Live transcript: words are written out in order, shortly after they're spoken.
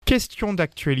Question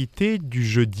d'actualité du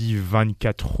jeudi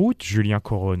 24 août. Julien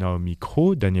Corona au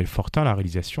micro, Daniel Fortin à la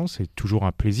réalisation. C'est toujours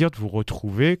un plaisir de vous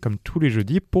retrouver, comme tous les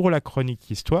jeudis, pour la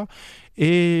chronique Histoire.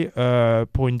 Et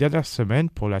pour une dernière semaine,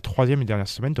 pour la troisième et dernière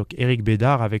semaine, donc Éric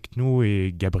Bédard avec nous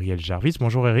et Gabriel Jarvis.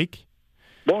 Bonjour Éric.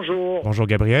 Bonjour. Bonjour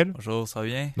Gabriel. Bonjour, ça va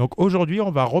bien? Donc aujourd'hui,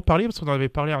 on va reparler, parce qu'on en avait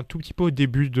parlé un tout petit peu au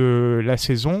début de la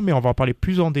saison, mais on va en parler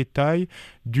plus en détail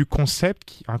du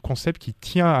concept, un concept qui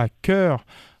tient à cœur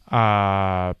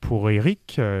pour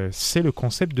Éric, c'est le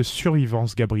concept de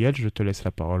survivance. Gabriel, je te laisse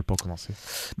la parole pour commencer.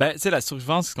 Ben, tu sais, la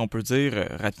survivance, ce qu'on peut dire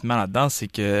rapidement là-dedans, c'est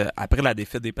que après la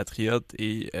défaite des Patriotes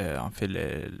et en fait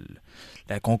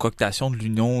la concoctation de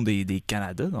l'Union des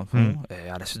Canada, dans le fond,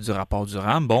 à la suite du rapport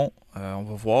Durham, on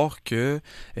va voir que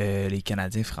les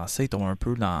Canadiens français tombent un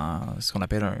peu dans ce qu'on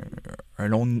appelle un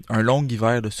long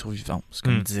hiver de survivance,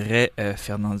 comme dirait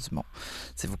Fernand Dumont.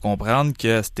 Il faut comprendre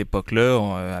qu'à cette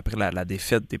époque-là, après la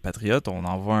défaite des Patriotes, on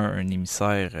envoie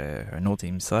un autre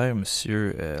émissaire, M.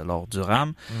 Lord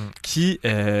Durham, qui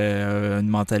a une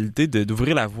mentalité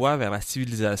d'ouvrir la voie vers la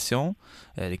civilisation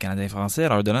des Canadiens français en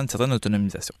leur donnant une certaine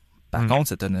autonomisation. Par contre,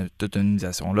 cette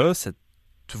autonomisation-là, cette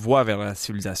voie vers la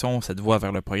civilisation, cette voie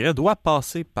vers le progrès, doit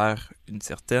passer par une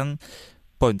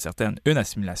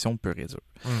assimilation pure et dure.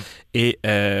 Et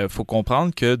faut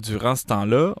comprendre que durant ce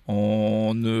temps-là,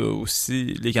 on a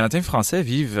aussi les Canadiens français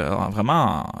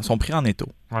sont pris en étau.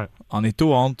 Ouais. En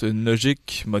étau entre une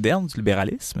logique moderne du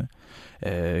libéralisme,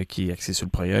 qui est axé sur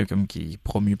le progrès, comme qui est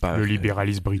promu par... Le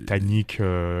libéralisme britannique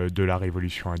de la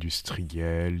révolution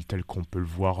industrielle, tel qu'on peut le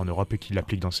voir en Europe et qui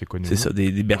l'applique dans ses économies. C'est ça,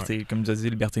 des libertés, comme tu as dit,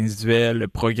 libertés individuelles, le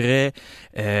progrès.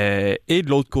 Et de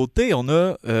l'autre côté, on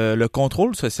a le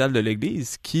contrôle social de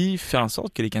l'Église qui fait en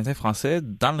sorte que les Canadiens français,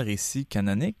 dans le récit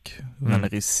canonique, dans le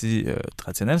récit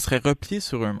traditionnel, seraient repliés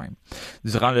sur eux-mêmes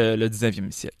durant le 19e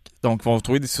siècle. Donc, ils vont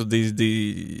trouver des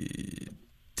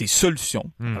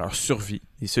solutions à leur survie.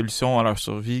 Des solutions à leur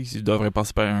survie qui devraient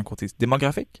passer par un côté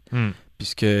démographique,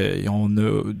 puisqu'on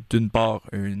a d'une part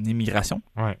une immigration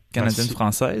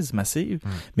canadienne-française massive,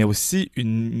 mais aussi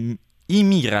une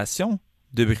immigration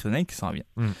de Britanniques qui s'en vient.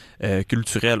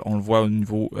 Culturelle, on le voit au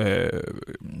niveau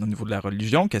de la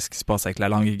religion, qu'est-ce qui se passe avec la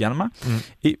langue également,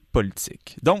 et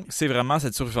politique. Donc, c'est vraiment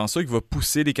cette survivance-là qui va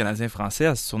pousser les Canadiens français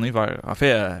à se tourner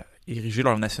vers, ériger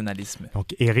leur nationalisme.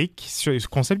 Donc, Éric, ce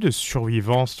concept de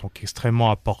survivance est donc extrêmement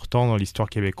important dans l'histoire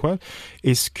québécoise.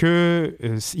 Est-ce que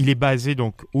il est basé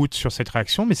donc sur cette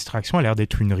réaction, mais cette réaction a l'air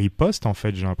d'être une riposte en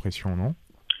fait, j'ai l'impression, non?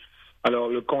 Alors,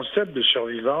 le concept de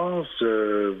survivance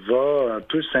va un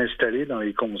peu s'installer dans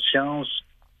les consciences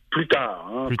plus tard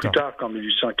qu'en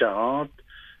 1840.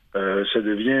 Ça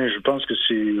devient, je pense que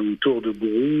c'est autour de Brou,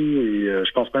 et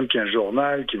je pense même qu'il y a un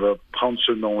journal qui va prendre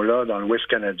ce nom-là dans l'Ouest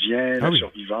canadien,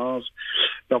 survivance.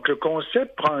 Donc, le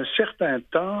concept prend un certain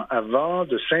temps avant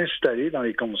de s'installer dans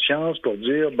les consciences pour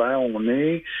dire, on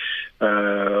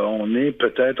est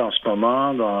peut-être en ce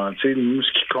moment nous,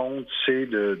 ce qui compte, c'est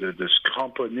de se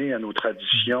cramponner à nos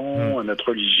traditions, à notre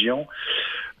religion.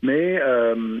 Mais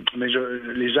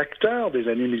les acteurs des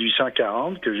années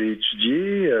 1840 que j'ai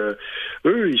étudiés,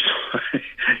 eux, ils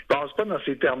pensent pas dans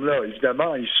ces termes-là.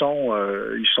 Évidemment, ils sont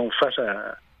face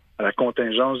à la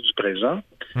contingence du présent.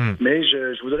 Mais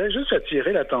je voudrais juste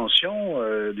attirer l'attention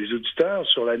des auditeurs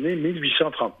sur l'année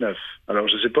 1839. Alors,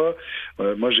 je sais pas,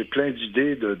 moi j'ai plein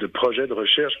d'idées de projets de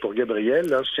recherche pour Gabriel.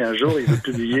 Là, si un jour il veut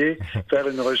faire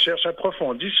une recherche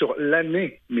approfondie sur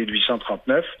l'année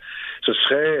 1839, ce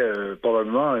serait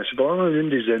probablement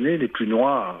l'une des années les plus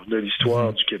noires de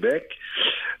l'histoire du Québec.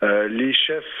 Les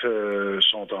chefs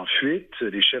sont en fuite,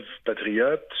 les chefs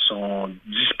patriotes sont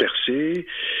dispersés.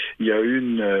 Il y a eu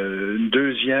une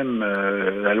deuxième,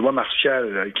 la loi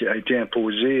martiale qui a été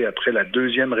imposée après la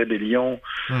deuxième rébellion,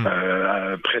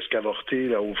 presque avortée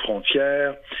là, aux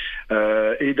frontières.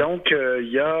 Et donc, il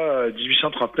y a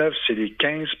 1839, c'est les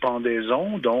 15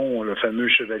 pendaisons, dont le fameux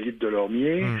chevalier de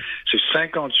Delormier. C'est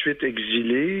 58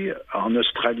 exilés en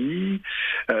Australie.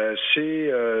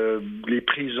 C'est les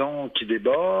prisons qui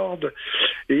débordent.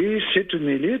 Et c'est une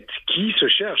élite qui se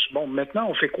cherche. Bon, maintenant,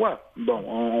 on fait quoi? Bon,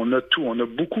 on a tout. On a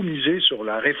beaucoup misé sur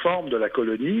la réforme de la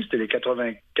colonie. C'était les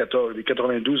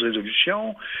 92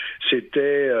 résolutions.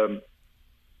 C'était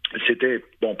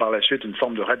par la suite une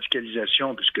forme de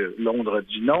radicalisation puisque Londres a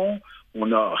dit non.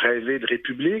 On a rêvé de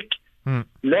république.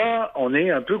 Là, on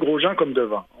est un peu gros gens comme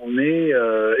devant. On est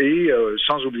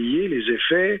sans oublier les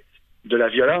effets de la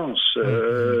violence,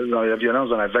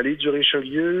 dans la vallée du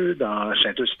Richelieu, dans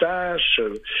Saint-Eustache.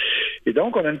 Et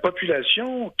donc, on a une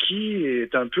population qui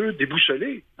est un peu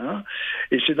déboussolée. Hein?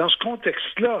 Et c'est dans ce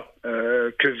contexte-là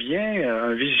que vient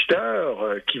un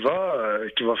visiteur qui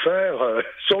va faire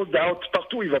sold out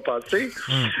partout où il va passer.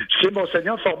 C'est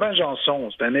Monseigneur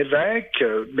Forbin-Janson. C'est un évêque,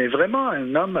 mais vraiment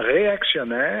un homme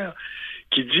réactionnaire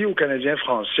qui dit aux Canadiens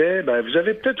français, vous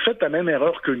avez peut-être fait la même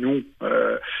erreur que nous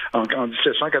en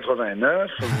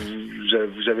 1789,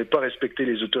 vous avez pas respecté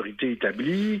les autorités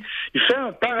établies. Il fait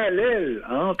un parallèle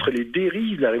entre les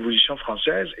dérives de la Révolution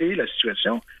française et la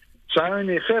situation. Ça a un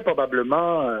effet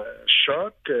probablement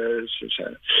choc.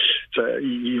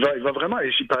 Il va vraiment,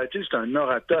 et il paraît-il, c'est un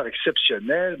orateur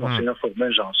exceptionnel, Monseigneur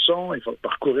Forbin-Janson. Il va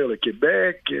parcourir le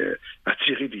Québec,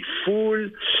 attirer des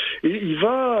foules, et il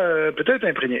va peut-être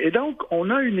imprégner. Et donc, on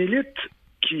a une élite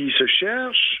qui se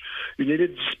cherche, une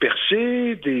élite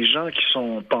dispersée, des gens qui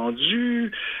sont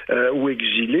pendus ou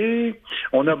exilés.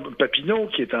 On a Papineau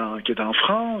qui est en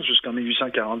France jusqu'en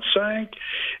 1845.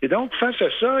 Et donc, face à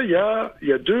ça, il y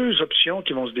a deux options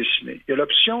qui vont se dessiner. Il y a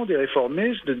l'option des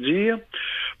réformistes de dire,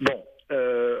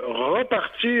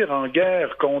 repartir en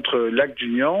guerre contre l'Acte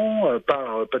d'Union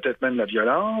par peut-être même la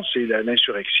violence et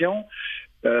l'insurrection.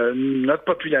 Notre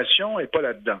population est pas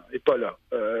là-dedans, est pas là.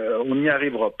 On n'y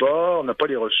arrivera pas, on n'a pas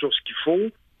les ressources qu'il faut.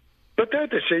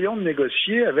 Peut-être essayons de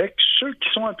négocier avec ceux qui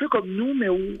sont un peu comme nous, mais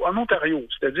en Ontario,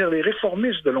 c'est-à-dire les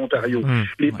réformistes de l'Ontario,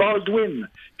 les Baldwin,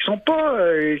 qui sont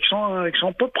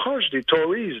pas proches des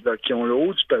Tories là, qui ont le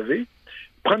haut du pavé.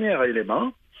 Premier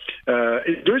élément.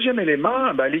 Et deuxième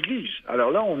élément, l'Église.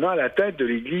 Alors là, on a à la tête de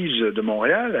l'Église de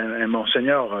Montréal un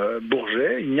Monseigneur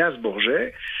Bourget, Ignace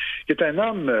Bourget, qui est un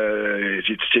homme,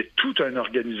 c'est tout un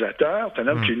organisateur, c'est un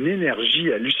homme qui a une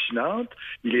énergie hallucinante,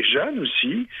 il est jeune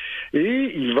aussi,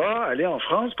 et il va aller en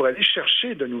France pour aller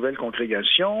chercher de nouvelles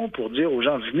congrégations, pour dire aux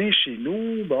gens, venez chez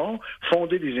nous,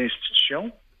 fonder des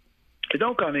institutions. Et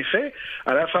donc, en effet,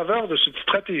 à la faveur de cette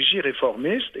stratégie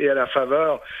réformiste et à la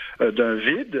faveur d'un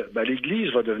vide,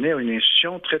 l'Église va devenir une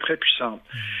institution très, très puissante.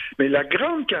 Mais la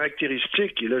grande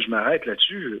caractéristique, et là je m'arrête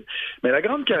là-dessus, mais la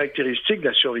grande caractéristique de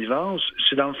la survivance,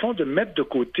 c'est dans le fond de mettre de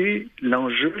côté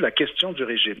l'enjeu, la question du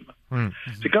régime.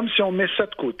 C'est comme si on met ça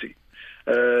de côté.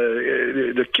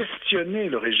 De questionner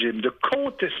le régime, de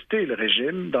contester le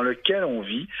régime dans lequel on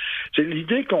vit. C'est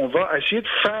l'idée qu'on va essayer de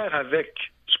faire avec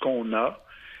ce qu'on a,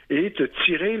 et de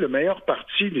tirer le meilleur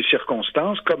parti des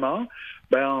circonstances. Comment?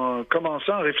 En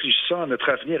commençant en réfléchissant à notre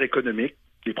avenir économique.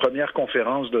 Les premières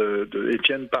conférences de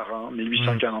Étienne Parent,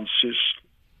 1846.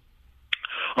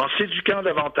 En s'éduquant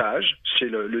davantage, c'est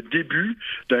le début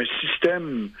d'un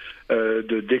système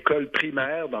d'écoles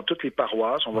primaires dans toutes les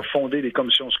paroisses. On va fonder des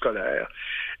commissions scolaires.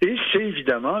 Et c'est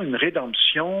évidemment une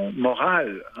rédemption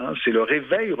morale. C'est le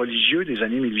réveil religieux des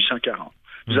années 1840.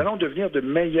 Nous allons devenir de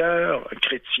meilleurs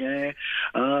chrétiens,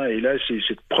 et là, c'est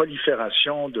cette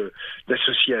prolifération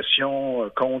d'associations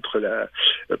contre la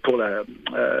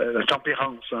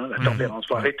tempérance, la tempérance.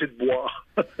 Faut arrêter de boire.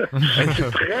 C'est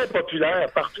très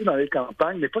populaire partout dans les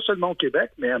campagnes, mais pas seulement au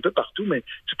Québec, mais un peu partout, mais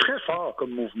c'est très fort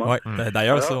comme mouvement. Ouais.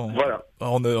 D'ailleurs, voilà.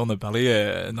 On a parlé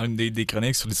dans une des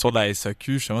chroniques sur l'histoire de la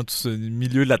SAQ, justement, tout ce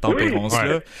milieu de la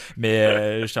tempérance-là. Ouais.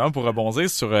 Mais justement, pour rebondir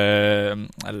sur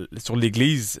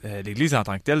l'Église, l'Église en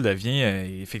tant que telle devient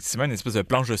effectivement une espèce de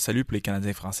planche de salut pour les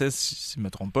Canadiens français, si je ne me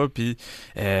trompe pas. Puis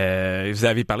vous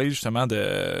avez parlé justement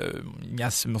de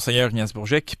Monseigneur Ignace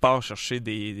Bourget qui part chercher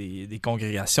des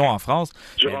congrégations en France.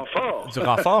 Du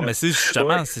renfort, mais c'est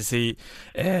justement, si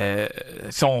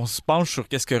on se penche sur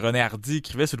qu'est-ce que René Hardy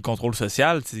écrivait sur le contrôle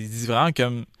social, il dit vraiment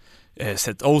comme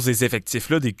cette hausse des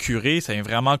effectifs-là, des curés, ça vient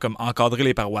vraiment comme encadrer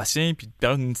les paroissiens puis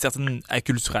permettre une certaine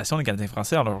acculturation des Canadiens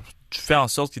français. Alors, tu fais en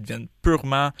sorte qu'ils deviennent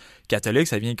purement catholiques.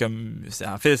 Ça vient comme...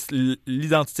 En fait,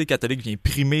 l'identité catholique vient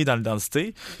primer dans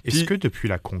l'identité. Est-ce que depuis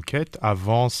la conquête,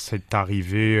 avant cette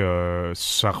arrivée,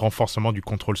 ce renforcement du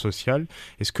contrôle social,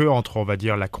 est-ce que entre, on va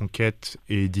dire, la conquête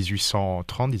et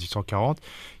 1830, 1840,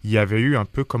 il y avait eu un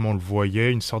peu, comme on le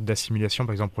voyait, une sorte d'assimilation,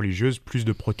 par exemple, religieuse, plus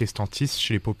de protestantisme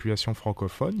chez les populations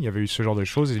francophones? Il y avait eu ce genre de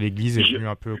choses et l'Église est venue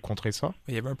un peu contrer ça?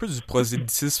 Il y avait un peu du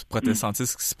prosélytisme,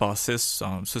 protestantisme qui se passait.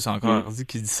 Ça, c'est encore Hardy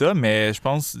qui dit ça, mais je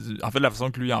pense, en fait, la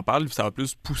façon que lui en parle, ça va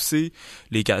plus pousser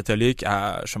les catholiques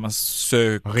à justement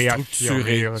se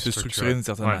structurer d'une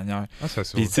certaine manière.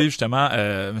 Puis tu sais, justement,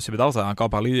 M. Bédard a encore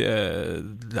parlé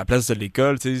de la place de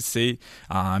l'école. Tu sais, c'est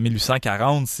en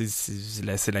 1840,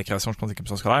 c'est la création, je pense, des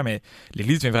commissions scolaires, mais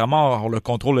l'Église vient vraiment avoir le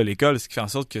contrôle de l'école, ce qui fait en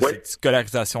sorte que cette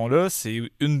scolarisation-là, c'est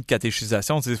une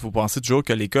catéchisation. Tu sais, il faut penser toujours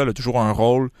que l'école a toujours un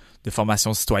rôle de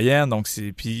formation citoyenne. Donc,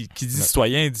 puis qui dit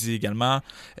citoyen dit également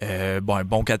un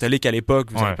bon catholique catholique à l'époque.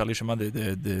 Vous avez parlé justement de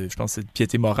je pense, de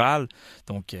piété morale.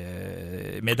 Donc,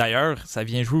 mais d'ailleurs, ça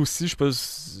vient jouer aussi, je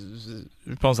pense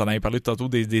que vous en avez parlé tantôt,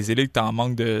 des élites en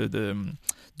manque de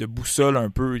boussole un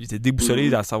peu. Ils étaient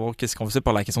déboussolés à savoir qu'est-ce qu'on faisait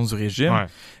pour la question du régime. Ouais.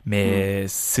 Mais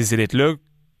ces élites-là,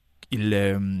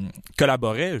 ils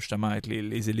collaboraient justement avec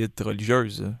les élites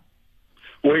religieuses.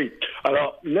 Oui.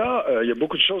 Alors là, il y a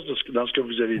beaucoup de choses dans ce que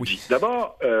vous avez dit.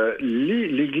 D'abord,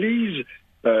 l'Église,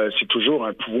 c'est toujours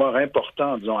un pouvoir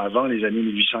important, disons, avant les années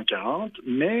 1840,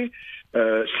 mais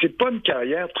c'est pas une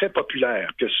carrière très populaire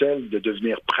que celle de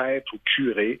devenir prêtre ou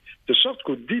curé, de sorte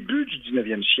qu'au début du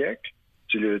 19e siècle,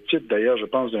 c'est le titre d'ailleurs, je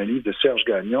pense, d'un livre de Serge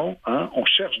Gagnon, on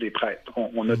cherche des prêtres.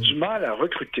 On a du mal à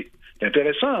recruter. C'est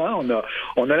intéressant, hein?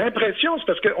 On a l'impression, c'est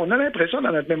parce qu'on a l'impression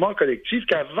dans notre mémoire collective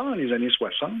qu'avant les années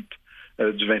 60,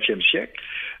 du 20e siècle,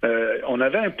 on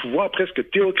avait un pouvoir presque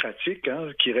théocratique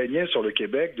qui régnait sur le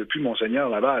Québec depuis Monseigneur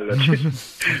Laval.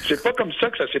 C'est pas comme ça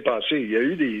que ça s'est passé. Il y a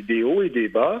eu des hauts et des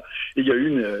bas. Et il y a eu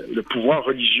le pouvoir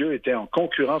religieux était en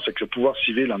concurrence avec le pouvoir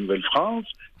civil en Nouvelle-France.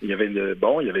 Il y avait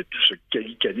tout ce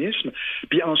gallicanisme.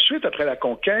 Puis ensuite, après la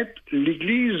conquête,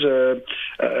 l'Église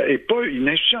est pas une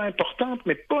institution importante,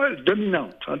 mais pas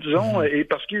dominante, disons, et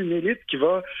parce qu'il y a une élite qui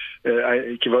va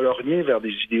lorgner vers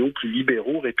des idéaux plus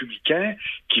libéraux, républicains,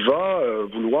 qui va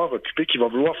vouloir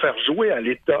faire jouer à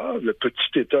l'État, le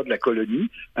petit État de la colonie,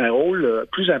 un rôle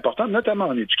plus important, notamment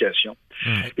en éducation.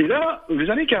 Et là, les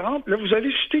années 40, là, vous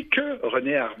avez cité que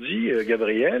René Hardy,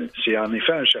 Gabriel, c'est en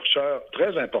effet un chercheur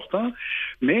très important,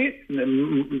 mais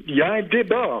il y a un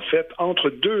débat, en fait, entre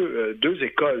deux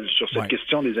écoles sur cette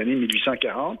question des années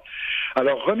 1840.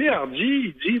 Alors, René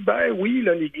Hardy, il dit, oui,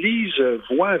 là, l'Église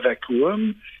voit un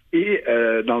vacuum et,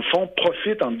 dans le fond,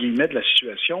 profite, entre guillemets, de la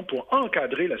situation pour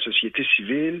encadrer la société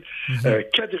civile,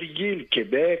 quadriller le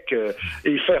Québec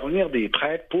et faire venir des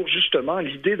prêtres pour, justement,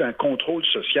 l'idée d'un contrôle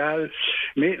social.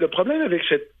 Mais le problème avec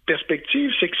cette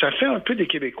perspective, c'est que ça fait un peu des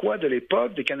Québécois de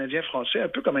l'époque, des Canadiens français, un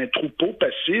peu comme un troupeau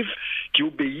passif qui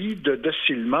obéit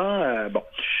docilement.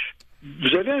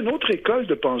 Vous avez une autre école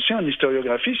de pensée en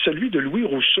historiographie, celui de Louis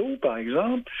Rousseau, par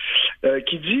exemple,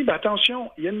 qui dit,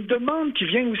 attention, il y a une demande qui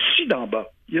vient aussi d'en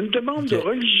bas. Il y a une demande de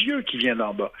religieux qui vient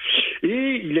d'en bas.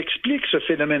 Et il explique ce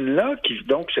phénomène-là,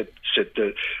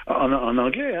 en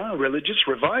anglais, religious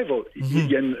revival.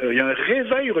 Il y a un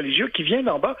réveil religieux qui vient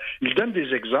d'en bas. Il donne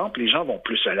des exemples. Les gens vont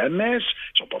plus à la messe,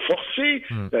 ils sont pas forcés,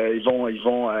 ils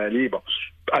vont aller...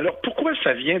 Alors, pourquoi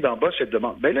ça vient d'en bas, cette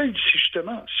demande? Là, il dit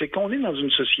justement, c'est qu'on est dans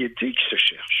une société qui se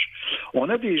cherche. On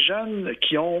a des jeunes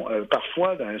qui ont,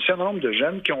 parfois, un certain nombre de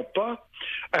jeunes qui n'ont pas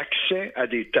accès à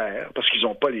des terres parce qu'ils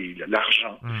n'ont pas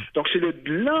l'argent. Donc, c'est le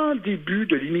lent début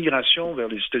de l'immigration vers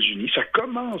les États-Unis. Ça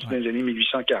commence dans les années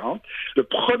 1840. Le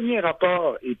premier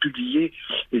rapport est publié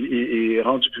et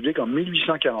rendu public en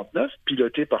 1849,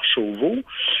 piloté par Chauveau.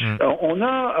 Donc, on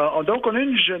a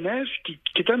une jeunesse qui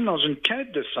est dans une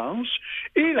quête de sens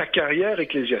et la carrière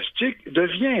ecclésiastique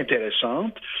devient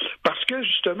intéressante parce que,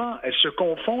 justement, elle se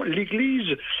confond.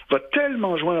 L'Église va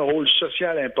tellement jouer un rôle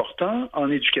social important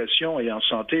en éducation et en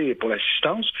santé et pour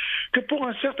l'assistance, que pour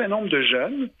un certain nombre de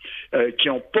jeunes qui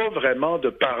n'ont pas vraiment de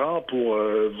parents pour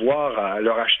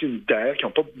leur acheter une terre, qui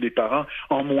n'ont pas des parents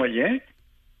en moyens,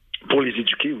 pour les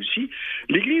éduquer aussi,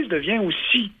 l'Église devient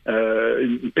aussi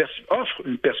offre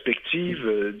une perspective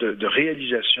de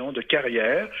réalisation, de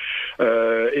carrière.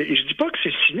 Et je dis pas que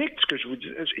c'est cynique ce que je vous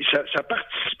dis. Ça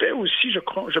participait aussi,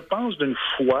 je pense, d'une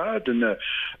foi,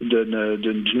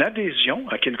 d'une adhésion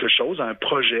à quelque chose, à un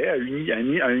projet, à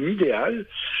un idéal.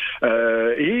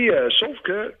 Sauf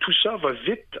que tout ça va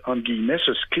vite, entre guillemets,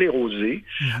 se scléroser,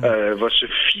 va se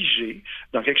figer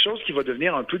dans quelque chose qui va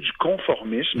devenir un peu du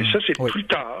conformisme. Et ça, c'est plus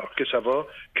tard que ça va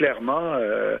clairement...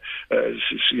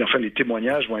 les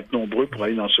témoignages vont être nombreux pour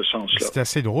aller dans ce sens-là. C'est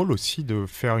assez drôle aussi de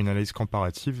faire une analyse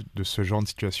comparative de ce genre de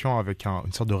situation avec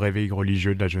une sorte de réveil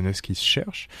religieux de la jeunesse qui se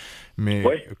cherche. Mais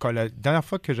quand la dernière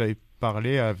fois que j'avais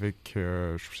parlé avec,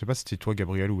 je ne sais pas si c'était toi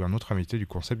Gabriel ou un autre invité du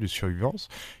concept de survivance,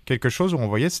 quelque chose où on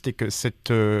voyait c'était que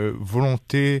cette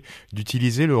volonté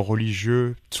d'utiliser le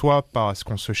religieux, soit parce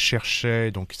qu'on se cherchait,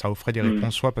 donc ça offrait des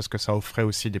réponses, soit parce que ça offrait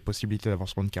aussi des possibilités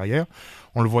d'avancement de carrière,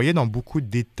 on le voyait dans beaucoup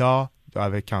d'États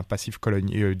avec un passif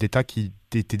colonial, d'États qui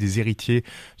étaient des héritiers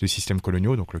de systèmes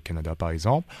coloniaux, donc le Canada par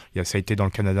exemple. Ça a été dans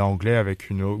le Canada anglais avec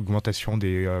une augmentation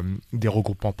des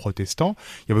regroupements protestants.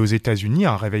 Il y avait aux États-Unis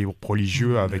un réveil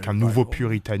religieux avec un nouveau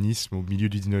puritanisme au milieu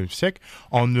du 19e siècle.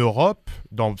 En Europe,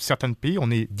 dans certains pays,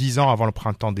 on est 10 ans avant le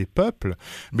printemps des peuples,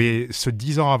 mais ce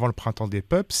 10 ans avant le printemps des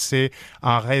peuples, c'est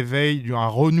un réveil, un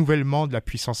renouvellement de la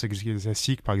puissance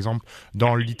ecclésiastique, par exemple,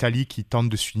 dans l'Italie qui tente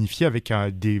de s'unifier avec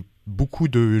des beaucoup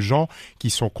de gens qui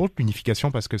sont contre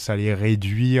l'unification parce que ça allait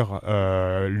réduire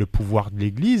le pouvoir de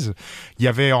l'Église. Il y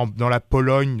avait dans la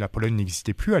Pologne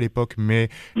n'existait plus à l'époque, mais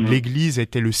l'Église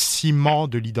était le ciment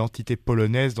de l'identité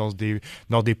polonaise dans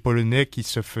des Polonais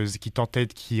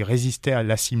qui résistaient à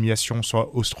l'assimilation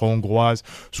soit austro-hongroise,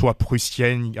 soit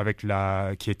prussienne,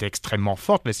 qui était extrêmement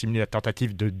forte, la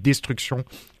tentative de destruction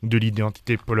de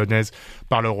l'identité polonaise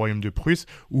par le royaume de Prusse,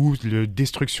 ou la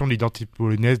destruction de l'identité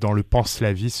polonaise dans le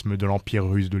panslavisme de l'Empire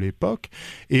russe de l'époque.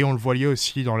 Et on le voyait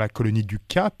aussi dans la colonie du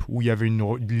Cap, où il y avait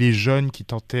les jeunes qui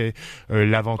tentaient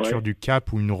l'aventure du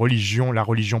Cap, où la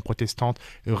religion protestante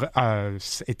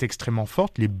est extrêmement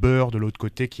forte. Les Beurs de l'autre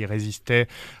côté qui résistaient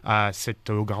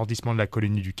au grandissement de la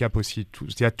colonie du Cap aussi.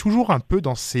 Il y a toujours un peu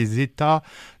dans ces états,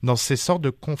 dans ces sortes de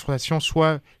confrontations,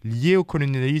 soit liées au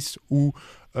colonialisme ou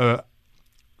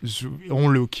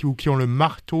qui ont le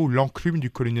marteau, l'enclume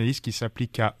du colonialisme qui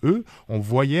s'applique à eux. On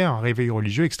voyait un réveil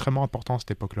religieux extrêmement important à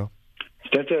cette époque-là.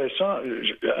 C'est intéressant.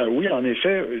 Oui, en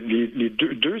effet, les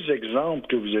deux exemples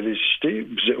que vous avez cités,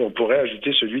 on pourrait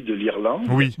ajouter celui de l'Irlande.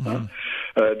 Oui.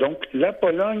 Donc, la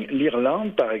Pologne,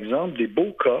 l'Irlande, par exemple, des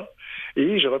beaux cas.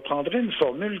 Et je reprendrai une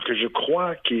formule que je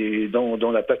crois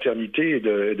dont la paternité est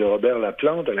de Robert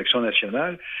Laplante à l'Action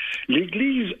nationale.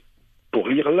 L'Église, pour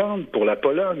l'Irlande, pour la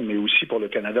Pologne, mais aussi pour le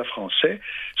Canada français,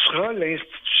 sera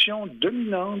l'institution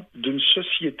dominante d'une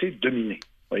société dominée.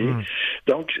 Voyez?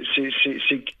 Donc, c'est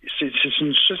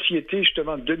une société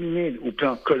justement dominée au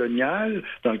plan colonial.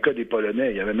 Dans le cas des Polonais,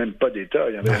 il n'y avait même pas d'État,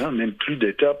 il n'y avait même plus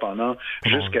d'État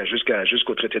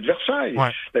jusqu'au traité de Versailles.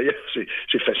 Ouais. D'ailleurs,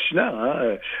 c'est fascinant.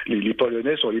 Hein? Les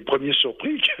Polonais sont les premiers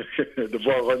surpris de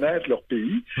voir renaître leur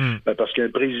pays parce qu'un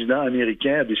président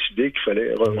américain a décidé qu'il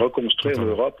fallait reconstruire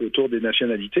l'Europe autour des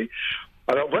nationalités.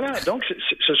 Alors voilà, donc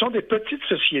ce sont des petites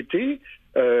sociétés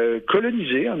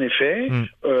colonisées, en effet,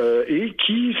 et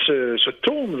qui se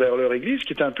tournent vers leur Église,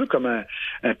 qui est un peu comme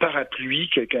un parapluie,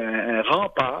 un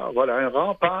rempart, voilà, un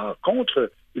rempart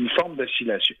contre une forme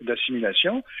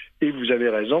d'assimilation. Et vous avez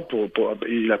raison,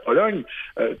 et la Pologne,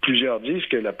 plusieurs disent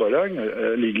que la Pologne,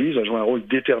 l'Église a joué un rôle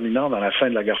déterminant dans la fin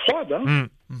de la guerre froide. Hein?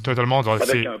 Totalement.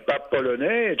 Avec un pape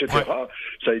polonais, etc. Ouais.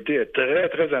 Ça a été très,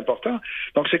 très important.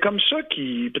 Donc, c'est comme ça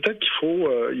peut-être qu'il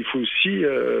faut aussi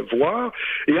voir.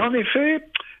 Et en effet,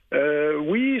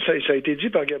 oui, ça a été dit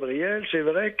par Gabriel, c'est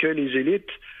vrai que les élites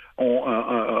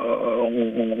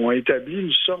ont établi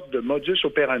une sorte de modus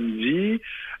operandi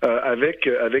avec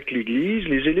l'Église.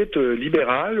 Les élites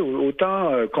libérales,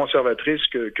 autant conservatrices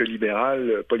que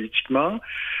libérales politiquement,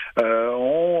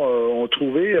 sont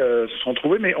trouvées,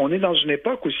 mais on est dans une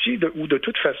époque aussi où de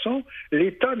toute façon,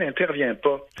 l'État n'intervient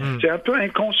pas. C'est un peu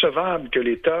inconcevable que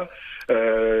l'État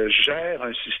gère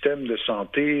un système de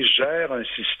santé, gère un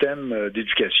système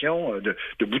d'éducation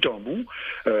de bout en bout.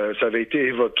 Ça avait été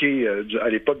évoqué à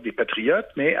l'époque des Patriotes,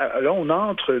 mais là, on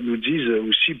entre, nous disent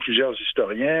aussi plusieurs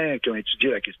historiens qui ont étudié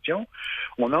la question,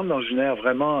 on entre dans une ère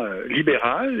vraiment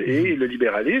libérale, et le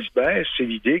libéralisme, c'est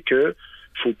l'idée que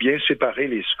faut bien séparer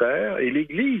les sphères, et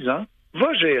l'Église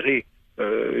va gérer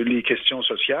les questions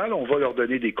sociales, on va leur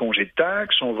donner des congés de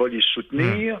taxes, on va les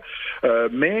soutenir,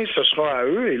 mais ce sera à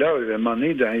eux, et là, à un moment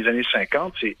donné, dans les années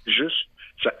 50, c'est juste,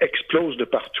 ça explose de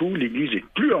partout, l'Église est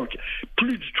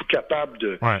plus du tout capable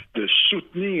de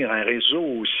soutenir un réseau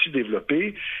aussi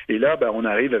développé, et là, on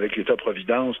arrive avec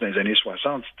l'État-providence dans les années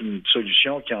 60, c'est une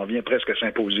solution qui en vient presque à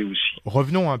s'imposer aussi.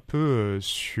 Revenons un peu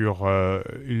sur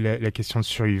la question de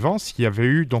survivance. Il y avait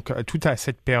eu, donc, tout à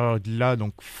cette période-là,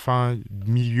 donc fin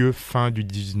du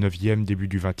 19e, début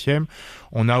du 20e,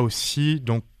 on a aussi,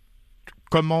 donc,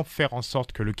 comment faire en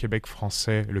sorte que le Québec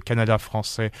français, le Canada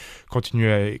français continue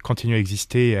à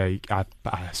exister, à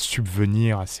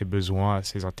subvenir à ses besoins, à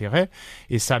ses intérêts.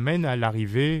 Et ça mène à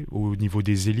l'arrivée, au niveau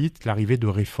des élites, l'arrivée de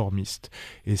réformistes.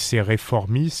 Et ces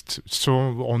réformistes,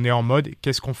 on est en mode,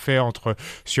 qu'est-ce qu'on fait entre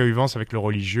survivance avec le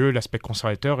religieux, l'aspect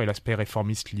conservateur et l'aspect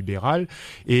réformiste libéral.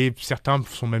 Et certains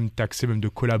sont même taxés même de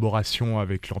collaboration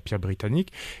avec l'Empire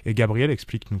britannique. Et Gabriel,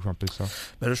 explique-nous un peu ça.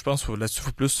 Là, je pense qu'il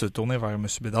faut plus se tourner vers M.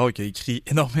 Bédard qui a écrit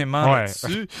énormément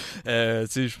là-dessus.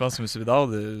 Je pense que M. Bédard,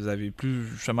 vous avez plus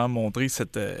justement montré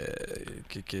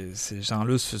que ces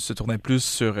gens-là se tournaient plus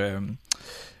sur...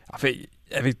 en fait,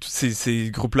 avec tous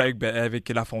ces groupes-là, avec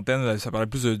La Fontaine, ça parlait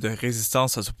plus de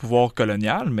résistance à ce pouvoir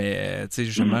colonial, mais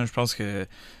justement, je pense que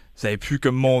vous avez pu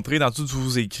comme montrer dans tous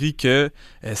vos écrits que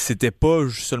c'était pas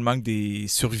seulement que des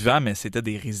survivants, mais c'était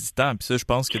des résistants. Puis ça, je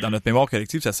pense que dans notre mémoire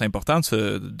collective, c'est important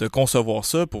de concevoir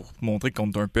ça pour montrer qu'on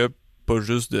est un peuple pas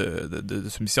juste de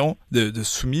soumission, de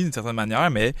soumis d'une certaine manière,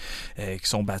 mais qui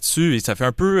sont battus. Et ça fait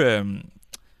un peu...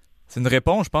 c'est une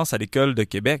réponse, je pense, à l'école de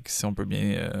Québec, si on peut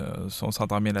bien... si on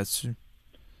s'entend bien là-dessus.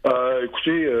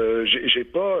 Écoutez,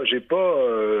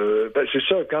 c'est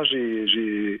ça, quand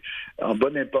j'ai en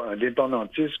bon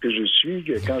indépendantiste que je suis,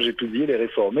 quand j'ai publié Les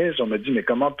Réformistes, on m'a dit, mais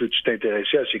comment peux-tu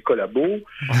t'intéresser à ces collabos,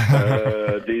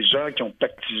 des gens qui ont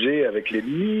pactisé avec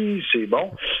l'ennemi, c'est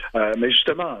bon. Mais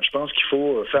justement, je pense qu'il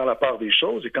faut faire la part des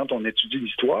choses, et quand on étudie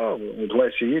l'histoire, on doit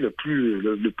essayer le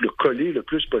coller le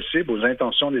plus possible aux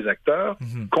intentions des acteurs,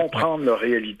 comprendre leur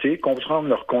réalité, comprendre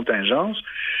leur contingence,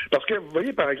 parce que, vous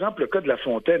voyez, par exemple, le cas de La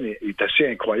Fontaine est assez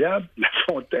incroyable. La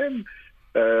Fontaine,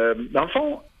 dans le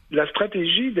fond, la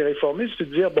stratégie des réformistes, c'est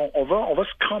de dire, bon, on va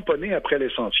se cramponner après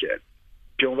l'essentiel.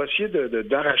 Puis on va essayer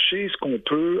d'arracher ce qu'on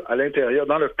peut à l'intérieur,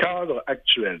 dans le cadre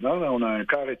actuel. Non? Là, on a un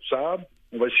carré de sable.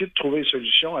 On va essayer de trouver une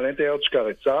solution à l'intérieur du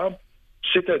carré de sable.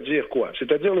 C'est-à-dire quoi?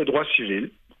 C'est-à-dire le droit civil.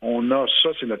 On a ça,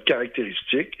 c'est notre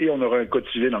caractéristique, et on aura un code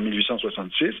civil en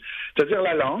 1866. C'est-à-dire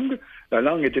la langue. La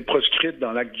langue était proscrite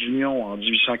dans l'acte d'union en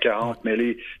 1840, mais elle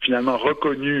est finalement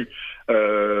reconnue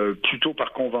plutôt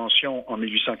par convention en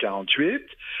 1848.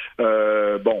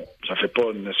 Bon, ça fait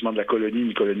pas nécessairement de la colonie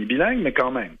une colonie bilingue, mais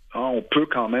quand même. Hein,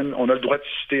 on a le droit de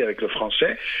citer avec le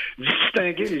français,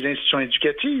 distinguer les institutions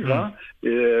éducatives,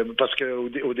 parce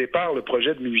qu'au départ, le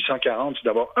projet de 1840, c'est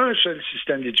d'avoir un seul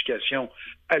système d'éducation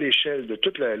à l'échelle de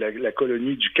toute la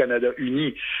colonie du Canada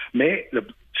uni, mais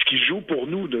ce qui joue pour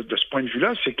nous de ce point de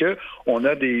vue-là, c'est que on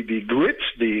a des Grits,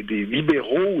 des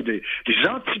libéraux, des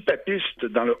antipapistes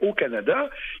dans le Haut-Canada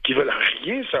qui veulent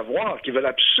rien savoir, qui veulent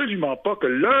absolument pas que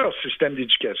leur système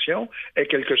d'éducation ait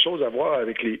quelque chose à voir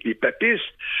avec les papistes,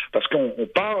 parce qu'on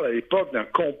parle à l'époque d'un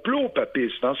complot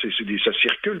papiste. Hein, ça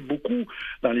circule beaucoup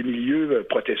dans les milieux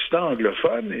protestants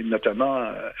anglophones, et notamment...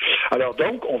 Alors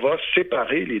donc, on va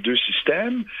séparer les deux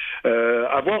systèmes,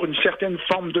 avoir une certaine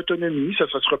forme d'autonomie, ça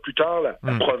sera plus tard la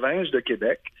province de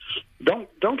Québec. Donc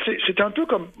c'est un peu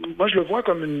comme, moi je le vois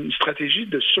comme une stratégie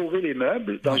de sauver les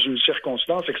meubles dans une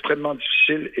circonstance extrêmement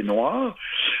difficile et noire.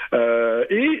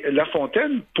 Et La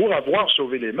Fontaine, pour avoir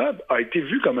sauvé les meubles, a été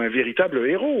vu comme un véritable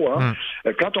héros. Hein.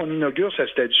 Quand on inaugure sa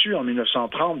statue en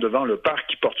 1930 devant le parc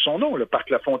qui porte son nom, le parc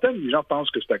La Fontaine, les gens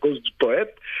pensent que c'est à cause du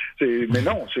poète. Mais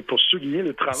non, c'est pour souligner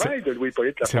le travail de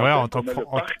Louis-Hippolyte La Fontaine. C'est vrai, en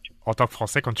tant que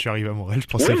Français, quand tu arrives à Montréal, je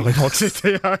pensais vraiment que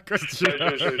c'était à cause du...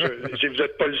 Vous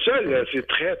n'êtes pas le seul. C'est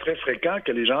très, très fréquent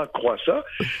que les gens croient ça.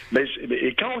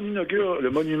 Et quand on inaugure le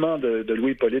monument de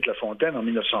Louis-Hippolyte La Fontaine en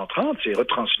 1930, c'est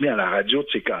retransmis à la radio de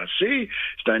CKC.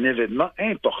 C'est un événement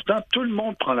important. Tout le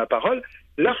monde prend la parole.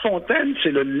 La Fontaine,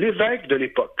 c'est l'évêque de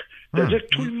l'époque. C'est-à-dire que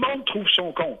tout le monde trouve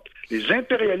son compte. Les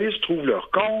impérialistes trouvent leur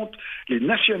compte, les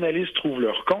nationalistes trouvent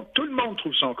leur compte, tout le monde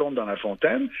trouve son compte dans La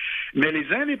Fontaine, mais les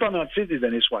indépendantistes des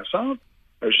années 60,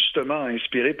 justement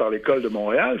inspirés par l'École de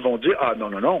Montréal, vont dire « Ah non,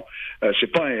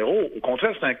 c'est pas un héros, au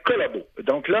contraire, c'est un collabo ».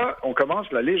 Donc là, on commence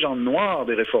la légende noire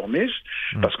des réformistes,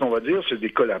 parce qu'on va dire c'est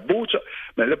des collabos.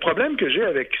 Mais le problème que j'ai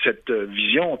avec cette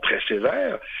vision très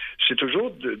sévère, c'est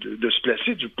toujours de se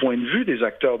placer du point de vue des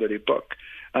acteurs de l'époque.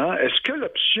 Hein? Est-ce que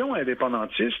l'option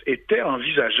indépendantiste était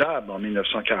envisageable en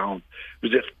 1940? Je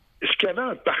veux dire, est-ce qu'il y avait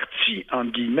un parti,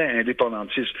 entre guillemets,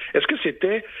 indépendantiste? Est-ce que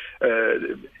c'était...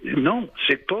 non,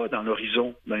 c'est pas dans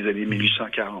l'horizon dans les années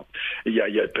 1840. Il y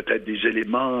a peut-être des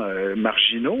éléments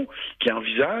marginaux qui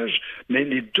envisagent, mais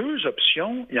les deux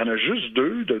options, il y en a juste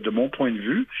deux, de mon point de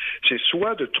vue, c'est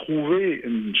soit de trouver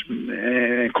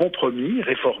un compromis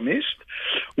réformiste,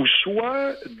 ou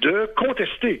soit de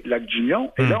contester l'acte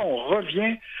d'union, et là, on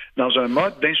revient dans un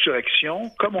mode d'insurrection,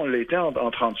 comme on l'était en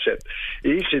 1937.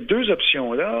 Et ces deux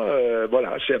options-là,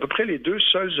 voilà, c'est à peu près les deux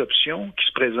seules options qui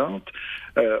se présentent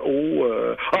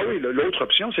l'autre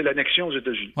option, c'est l'annexion aux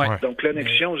États-Unis. Ouais. Donc,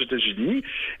 l'annexion aux États-Unis,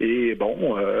 et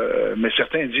bon, mais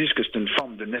certains disent que c'est une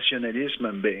forme de nationalisme,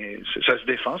 ça se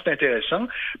défend, c'est intéressant,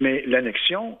 mais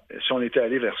l'annexion, si on était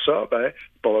allé vers ça,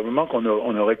 probablement qu'on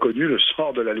aurait connu le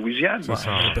sort de la Louisiane. C'est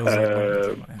ça.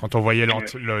 Quand on voyait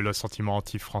le sentiment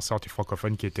anti-français,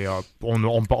 anti-francophone qui était... on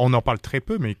en parle très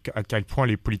peu, mais à quel point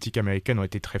les politiques américaines ont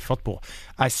été très fortes pour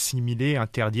assimiler,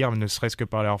 interdire, ne serait-ce que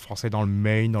parler en français dans le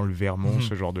Maine, dans le Vermont,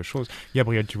 ce genre de choses.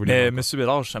 Gabriel, tu voulais... Mais M.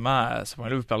 Bédard, justement, à ce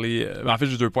point-là, vous parlez... en fait,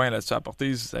 j'ai 2 points là-dessus à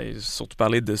apporter. C'est surtout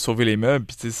parler de sauver les meubles,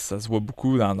 puis ça se voit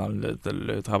beaucoup dans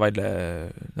le travail dans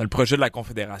le projet de la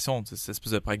Confédération, cette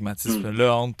espèce de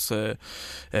pragmatisme-là entre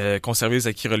conserver les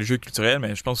acquis religieux et culturels,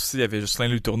 mais je pense aussi qu'il y avait Justin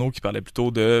Letourneau qui parlait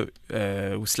plutôt de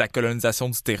aussi la colonisation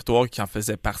du territoire qui en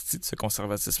faisait partie de ce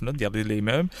conservatisme-là, de garder les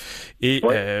meubles. Et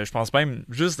je pense même,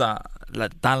 juste dans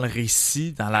le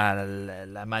récit, dans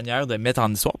la manière de mettre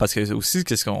en histoire, parce que aussi,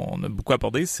 qu'est-ce qu'on a beaucoup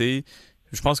abordé, c'est,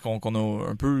 je pense qu'on a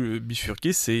un peu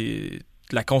bifurqué, c'est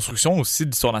la construction aussi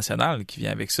de l'histoire nationale qui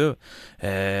vient avec ça.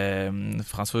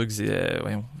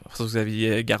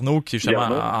 François-Xavier Garneau qui justement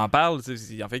en parle,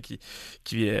 en fait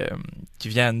qui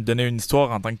vient nous donner une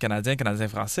histoire en tant que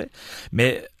Canadien-Français.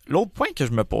 Mais l'autre point que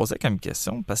je me posais comme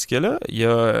question, parce que là, il y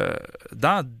a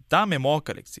dans mémoire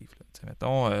collective, là,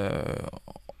 mettons,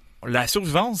 la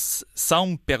survivance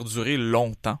semble perdurer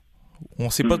longtemps. On ne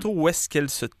sait pas trop où est-ce qu'elle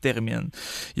se termine.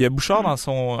 Il y a Bouchard,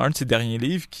 dans un de ses derniers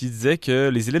livres, qui disait que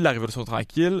les élites de la Révolution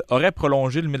tranquille auraient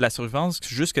prolongé le mythe de la survivance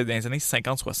jusque dans les années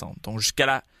 50-60. Donc, jusqu'à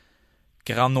la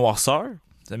Grande Noirceur,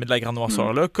 le mythe de la Grande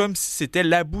Noirceur-là, comme si c'était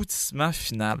l'aboutissement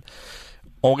final.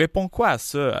 On répond quoi à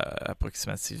ça,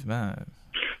 approximativement?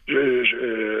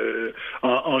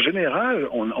 En général,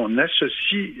 on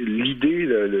associe l'idée,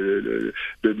 le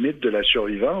mythe de la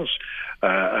survivance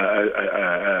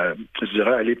je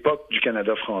dirais à l'époque du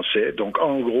Canada français. Donc,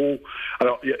 en gros,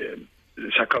 alors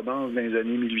ça commence dans les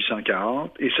années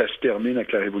 1840 et ça se termine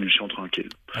avec la Révolution tranquille,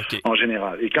 en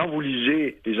général. Et quand vous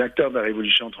lisez les acteurs de la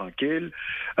Révolution tranquille,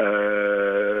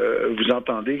 vous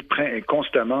entendez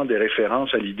constamment des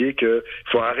références à l'idée qu'il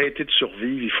faut arrêter de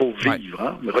survivre, il faut vivre.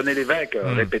 Hein? René Lévesque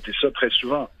a répété ça très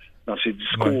souvent dans ses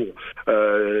discours.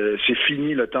 C'est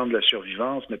fini le temps de la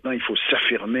survivance. Maintenant, il faut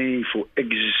s'affirmer, il faut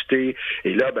exister.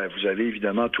 Et là, vous avez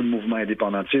évidemment tout le mouvement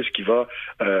indépendantiste qui va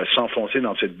s'enfoncer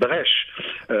dans cette brèche.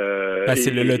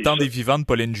 C'est le temps des vivants de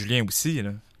Pauline Julien aussi, là.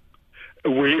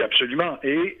 Oui, absolument.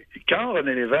 Et quand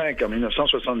René Lévesque, en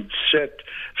 1977,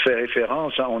 fait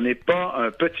référence à « on n'est pas un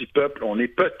petit peuple, on est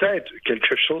peut-être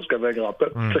quelque chose comme un grand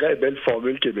peuple », très belle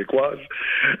formule québécoise.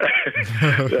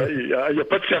 Il n'y a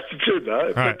pas de certitude, hein,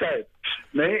 peut-être.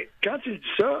 Mais quand il dit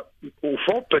ça, au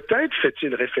fond, peut-être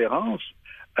fait-il référence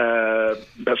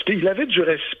parce qu'il avait du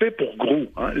respect pour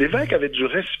Groulx. Hein. L'évêque avait du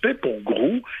respect pour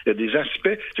Groulx. Il y a des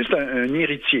aspects... Tu sais, c'est un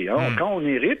héritier. Hein. Quand on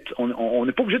hérite, on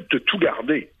n'est pas obligé de tout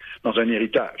garder dans un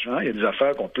héritage. Hein. Il y a des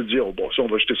affaires qu'on peut dire, bon, ça, on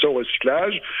va jeter ça au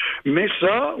recyclage. Mais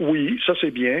ça, oui, ça,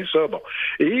 c'est bien, ça, bon.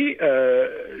 Et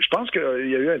je pense qu'il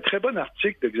y a eu un très bon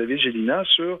article de Xavier Gélina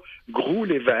sur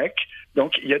Groulx-Lévesque.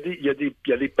 Donc, il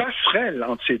y a des passerelles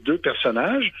entre ces deux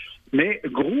personnages. Mais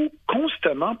Groulx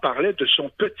constamment parlait de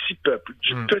son petit peuple,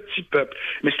 du petit peuple.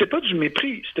 Mais c'était pas du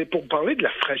mépris, c'était pour parler de la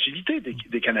fragilité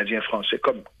des Canadiens français,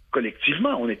 comme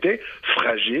collectivement, on était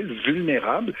fragiles,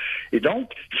 vulnérables, et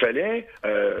donc il fallait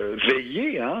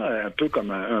veiller, hein, un peu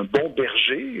comme un bon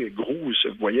berger. Groulx se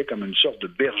voyait comme une sorte de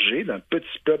berger d'un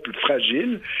petit peuple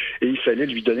fragile, et il fallait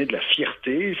lui donner de la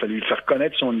fierté, il fallait lui faire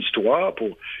connaître son histoire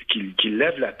pour qu'il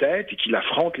lève la tête et qu'il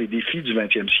affronte les défis du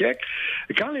 20e siècle.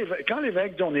 Et quand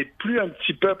l'évêque dit on n'est plus un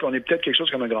petit peuple, on est peut-être quelque chose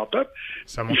comme un grand peuple,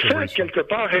 il fait quelque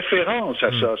part référence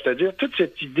à ça, c'est-à-dire toute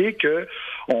cette idée que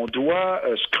on doit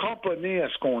se cramponner à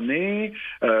ce qu'on est.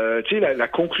 Tu sais, la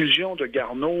conclusion de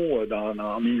Garneau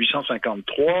en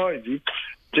 1853, il dit,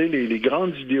 tu sais, les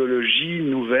grandes idéologies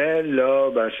nouvelles, là,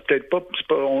 c'est peut-être pas,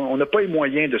 on n'a pas les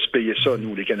moyens de se payer ça,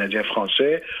 nous, les Canadiens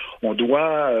français. On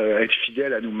doit être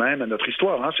fidèles à nous-mêmes, à notre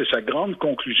histoire. Hein. C'est sa grande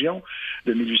conclusion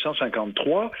de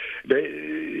 1853.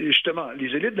 Justement, les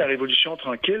élites de la Révolution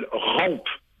tranquille rompent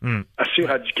assez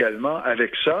radicalement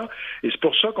avec ça. Et c'est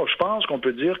pour ça que je pense qu'on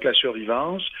peut dire que la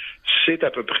survivance, c'est à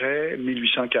peu près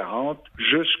 1840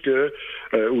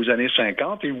 jusqu'aux années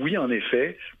 50. Et oui, en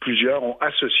effet, plusieurs ont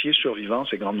associé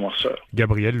survivance et grande noirceur.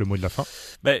 Gabriel, le mot de la fin?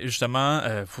 Justement,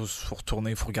 faut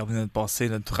retourner, il faut regarder notre passé,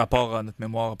 notre rapport à notre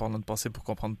mémoire, rapport à notre passé pour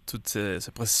comprendre tout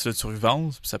ce processus de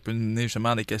survivance. Puis ça peut nous mener justement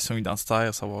à des questions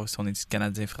identitaires, savoir si on est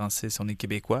Canadien, Français, si on est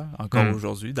Québécois, encore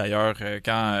aujourd'hui. D'ailleurs,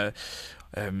 quand...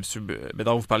 Monsieur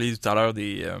Bédard, vous parliez tout à l'heure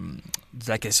de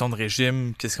la question de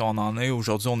régime, qu'est-ce qu'on en est?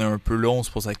 Aujourd'hui, on est un peu là, on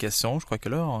se pose la question. Je crois que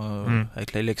là,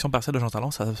 avec l'élection partielle de Jean Talon,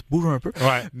 ça bouge un peu.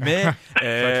 Ouais. Mais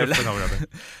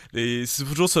il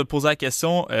faut toujours se poser la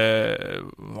question,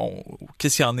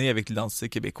 qu'est-ce qu'il y en est avec l'identité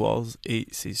québécoise? Et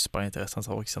c'est super intéressant de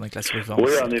savoir qu'est-ce qu'il y en a avec la survivance.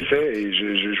 Oui, en effet, et je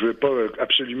ne veux pas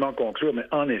absolument conclure, mais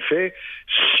en effet,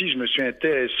 si je me suis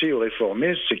intéressé aux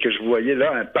réformistes, c'est que je voyais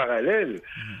là un parallèle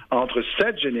entre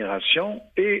cette génération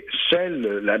et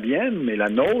la mienne, mais la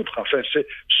nôtre, enfin, c'est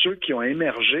ceux qui ont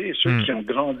émergé, ceux qui ont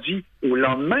grandi au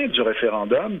lendemain du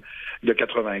référendum de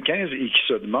 95 et qui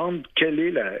se demandent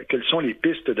quelles sont les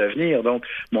pistes d'avenir. Donc,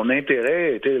 mon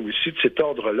intérêt était aussi de cet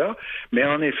ordre-là. Mais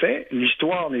en effet,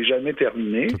 l'histoire n'est jamais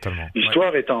terminée. Totalement.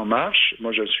 L'histoire est en marche.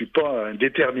 Moi, je ne suis pas un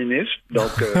déterministe. Donc,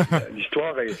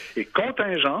 l'histoire est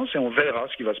contingente et on verra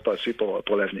ce qui va se passer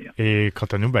pour l'avenir. Et quant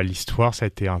à nous, l'histoire, ça a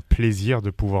été un plaisir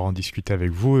de pouvoir en discuter avec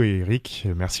vous. Et Eric,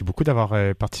 merci beaucoup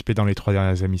d'avoir participé dans les 3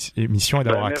 dernières émissions et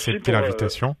d'avoir accepté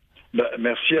l'invitation.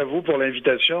 Merci à vous pour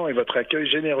l'invitation et votre accueil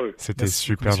généreux. C'était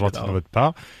super gentil de votre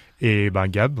part. Et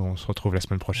Gab, on se retrouve la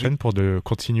semaine prochaine pour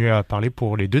continuer à parler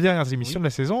pour les 2 dernières émissions de la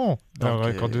saison.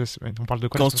 Donc, on parle de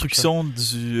quoi? Construction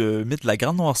du mythe de la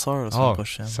grande noirceur la semaine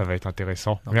prochaine. Ça va être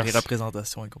intéressant. Donc, les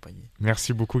représentations et compagnie.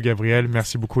 Merci beaucoup Gabriel,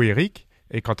 merci beaucoup Eric.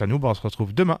 Et quant à nous, on se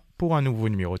retrouve demain pour un nouveau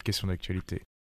numéro de questions d'actualité.